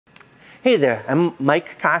Hey there, I'm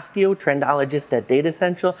Mike Kostyo, Trendologist at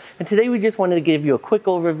Datassential, and today we just wanted to give you a quick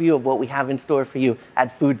overview of what we have in store for you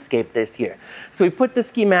at Foodscape this year. So we put the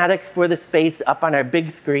schematics for the space up on our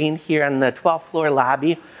big screen here on the 12th floor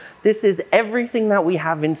lobby. This is everything that we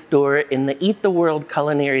have in store in the Eat the World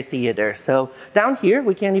Culinary Theater. So down here,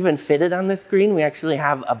 we can't even fit it on the screen. We actually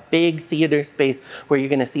have a big theater space where you're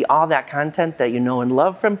gonna see all that content that you know and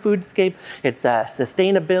love from Foodscape. It's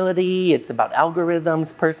sustainability, it's about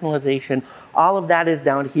algorithms, personalization, all of that is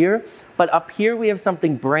down here. But up here, we have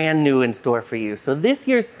something brand new in store for you. So this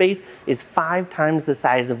year's space is 5 times the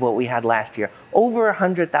size of what we had last year, over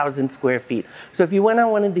 100,000 square feet. So if you went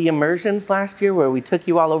on one of the immersions last year where we took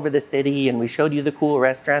you all over the city and we showed you the cool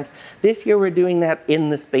restaurants, this year we're doing that in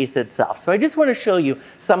the space itself. So I just want to show you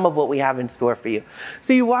some of what we have in store for you.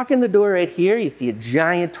 So you walk in the door right here, you see a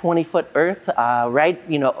giant 20-foot earth,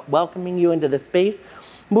 welcoming you into the space.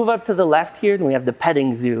 Move up to the left here and we have the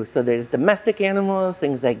petting zoo. So there's domestic animals,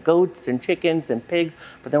 things like goats and chickens and pigs,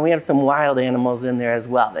 but then we have some wild animals in there as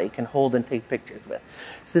well that you can hold and take pictures with.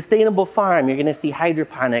 Sustainable farm, you're gonna see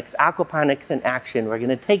hydroponics, aquaponics in action. We're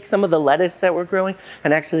gonna take some of the lettuce that we're growing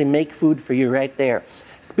and actually make food for you right there.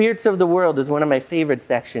 Spirits of the World is one of my favorite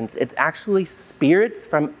sections. It's actually spirits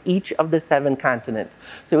from each of the 7 continents.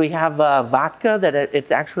 So we have vodka that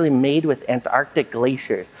it's actually made with Antarctic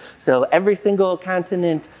glaciers. So every single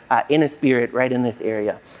continent in a spirit right in this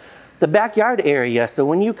area. The backyard area, so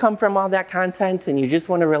when you come from all that content and you just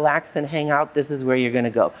want to relax and hang out, this is where you're going to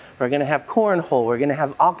go. We're going to have cornhole, we're going to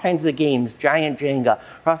have all kinds of games, giant Jenga.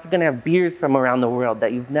 We're also going to have beers from around the world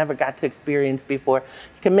that you've never got to experience before.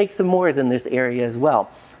 You can make some s'mores in this area as well.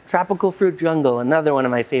 Tropical fruit jungle, another one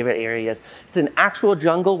of my favorite areas. It's an actual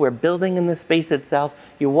jungle we're building in the space itself.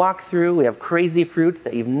 You walk through, we have crazy fruits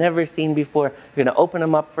that you've never seen before. We're gonna open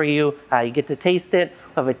them up for you. You get to taste it.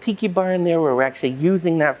 We have a tiki bar in there where we're actually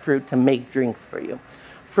using that fruit to make drinks for you.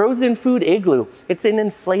 Frozen food igloo. It's an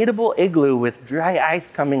inflatable igloo with dry ice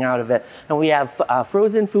coming out of it. And we have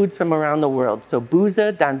frozen foods from around the world. So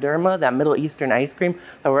buza, dandurma, that Middle Eastern ice cream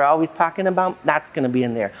that we're always talking about, that's gonna be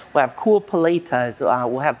in there. We'll have cool paletas.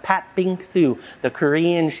 We'll have pat bingsu, the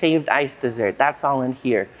Korean shaved ice dessert. That's all in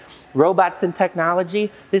here. Robots and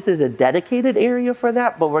technology, this is a dedicated area for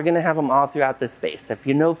that, but we're gonna have them all throughout the space. If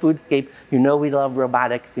you know Foodscape, you know we love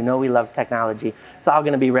robotics, you know we love technology. It's all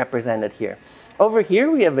gonna be represented here. Over here,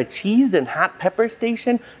 we have a cheese and hot pepper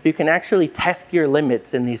station. You can actually test your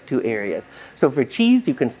limits in these 2 areas. So for cheese,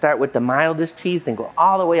 you can start with the mildest cheese and go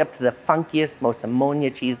all the way up to the funkiest, most ammonia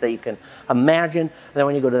cheese that you can imagine. And then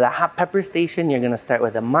when you go to the hot pepper station, you're gonna start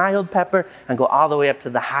with a mild pepper and go all the way up to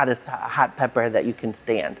the hottest hot pepper that you can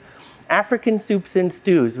stand. African soups and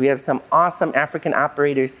stews. We have some awesome African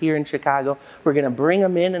operators here in Chicago. We're gonna bring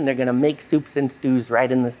them in and they're gonna make soups and stews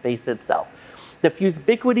right in the space itself. The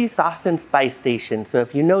Foodsbiquity Sauce and Spice Station. So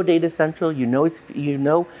if you know Datassential, you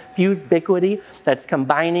know Foodsbiquity, that's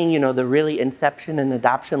combining, the really inception and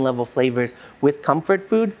adoption level flavors with comfort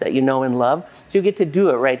foods that you know and love. So you get to do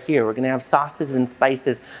it right here. We're gonna have sauces and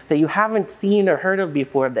spices that you haven't seen or heard of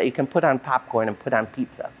before that you can put on popcorn and put on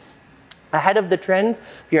pizza. Ahead of the trends,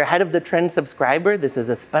 if you're ahead of the trend subscriber, this is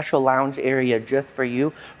a special lounge area just for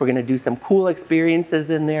you. We're gonna do some cool experiences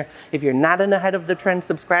in there. If you're not an ahead of the trend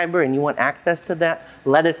subscriber and you want access to that,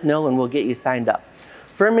 let us know and we'll get you signed up.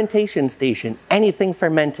 Fermentation station, anything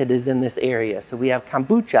fermented is in this area. So we have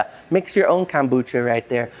kombucha, mix your own kombucha right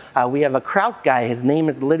there. We have a kraut guy, his name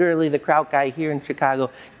is literally the kraut guy here in Chicago.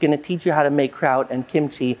 He's gonna teach you how to make kraut and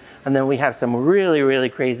kimchi. And then we have some really, really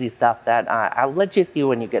crazy stuff that I'll let you see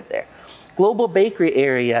when you get there. Global bakery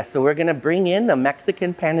area, so we're gonna bring in a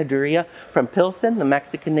Mexican panaderia from Pilsen, the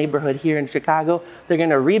Mexican neighborhood here in Chicago. They're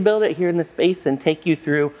gonna rebuild it here in the space and take you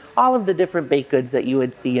through all of the different baked goods that you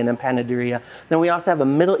would see in a panaderia. Then we also have a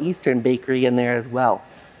Middle Eastern bakery in there as well.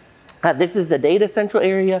 This is the Datassential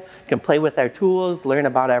area. You can play with our tools, learn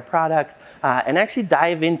about our products, and actually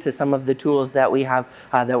dive into some of the tools that we have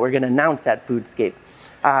that we're gonna announce at Foodscape.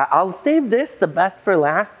 I'll save this, the best for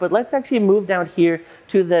last, but let's actually move down here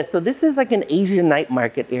to this. So this is like an Asian night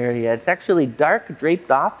market area. It's actually dark, draped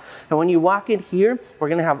off. And when you walk in here, we're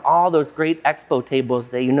gonna have all those great expo tables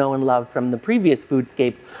that you know and love from the previous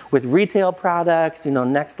Foodscapes with retail products,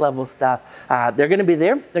 next level stuff. They're gonna be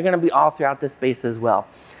there. They're gonna be all throughout the space as well.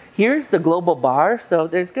 Here's the global bar. So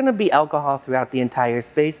there's gonna be alcohol throughout the entire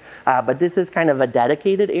space, but this is kind of a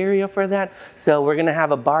dedicated area for that. So we're gonna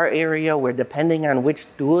have a bar area where depending on which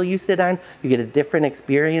stool you sit on, you get a different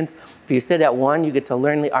experience. If you sit at one, you get to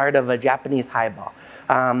learn the art of a Japanese highball.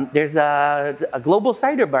 There's a global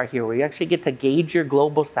cider bar here where you actually get to gauge your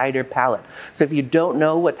global cider palate. So if you don't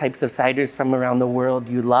know what types of ciders from around the world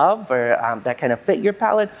you love or that kind of fit your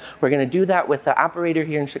palate, we're going to do that with the operator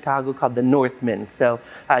here in Chicago called the Northman. So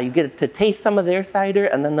you get to taste some of their cider,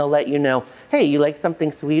 and then they'll let you know, hey, you like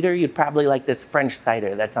something sweeter? You'd probably like this French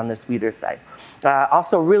cider that's on the sweeter side.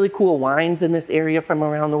 Also really cool wines in this area from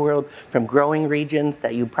around the world, from growing regions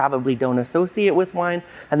that you probably don't associate with wine,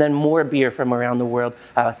 and then more beer from around the world,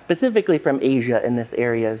 specifically from Asia in this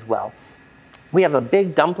area as well. We have a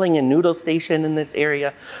big dumpling and noodle station in this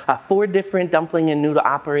area, 4 different dumpling and noodle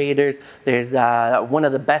operators. There's one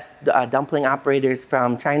of the best dumpling operators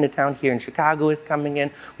from Chinatown here in Chicago is coming in.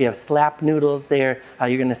 We have slap noodles there.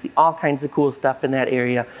 You're gonna see all kinds of cool stuff in that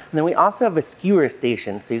area. And then we also have a skewer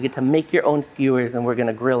station, so you get to make your own skewers, and we're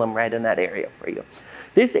gonna grill them right in that area for you.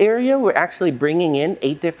 This area, we're actually bringing in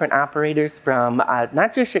 8 different operators from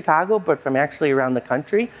not just Chicago, but from actually around the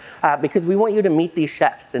country, because we want you to meet these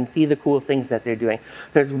chefs and see the cool things that they're doing.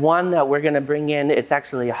 There's one that we're gonna bring in. It's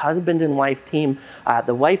actually a husband and wife team.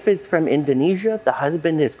 The wife is from Indonesia, the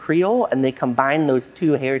husband is Creole, and they combine those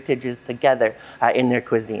 2 heritages together in their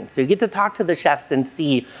cuisine. So you get to talk to the chefs and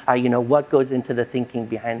see you know, what goes into the thinking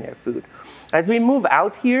behind their food. As we move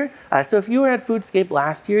out here, so if you were at Foodscape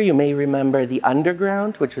last year, you may remember the underground,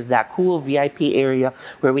 which was that cool VIP area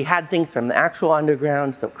where we had things from the actual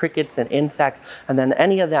underground, so crickets and insects, and then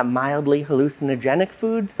any of that mildly hallucinogenic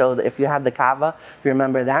food. So if you had the kava, you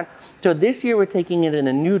remember that. So this year we're taking it in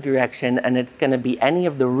a new direction, and it's gonna be any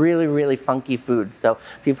of the really, really funky foods. So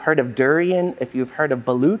if you've heard of durian, if you've heard of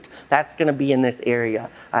balut, that's gonna be in this area.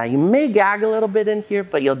 You may gag a little bit in here,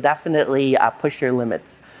 but you'll definitely push your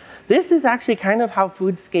limits. This is actually kind of how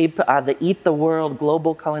Foodscape, the Eat the World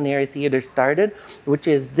Global Culinary Theater started, which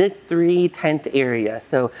is this 3-tent area.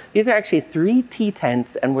 So these are actually 3 tea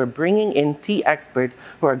tents, and we're bringing in tea experts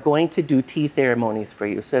who are going to do tea ceremonies for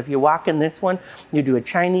you. So if you walk in this one, you do a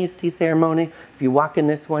Chinese tea ceremony. If you walk in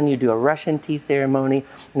this one, you do a Russian tea ceremony.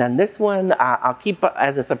 And then this one, I'll keep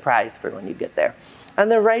as a surprise for when you get there. And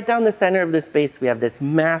then right down the center of the space, we have this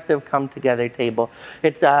massive come-together table.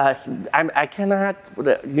 It's I cannot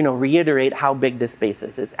reiterate how big this space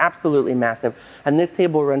is. It's absolutely massive. And this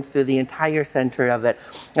table runs through the entire center of it.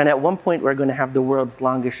 And at one point, we're going to have the world's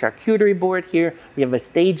longest charcuterie board here. We have a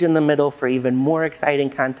stage in the middle for even more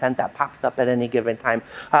exciting content that pops up at any given time.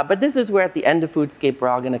 But this is where at the end of Foodscape, we're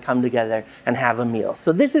all going to come together and have a meal.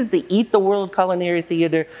 So this is the Eat the World Culinary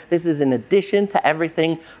Theater. This is in addition to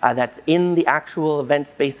everything that's in the actual event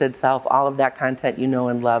space itself, all of that content you know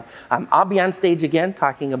and love. I'll be on stage again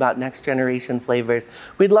talking about next generation flavors.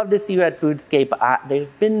 We'd love to see you at Foodscape. There's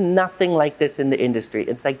been nothing like this in the industry.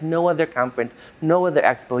 It's like no other conference, no other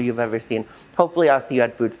expo you've ever seen. Hopefully I'll see you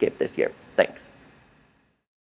at Foodscape this year. Thanks.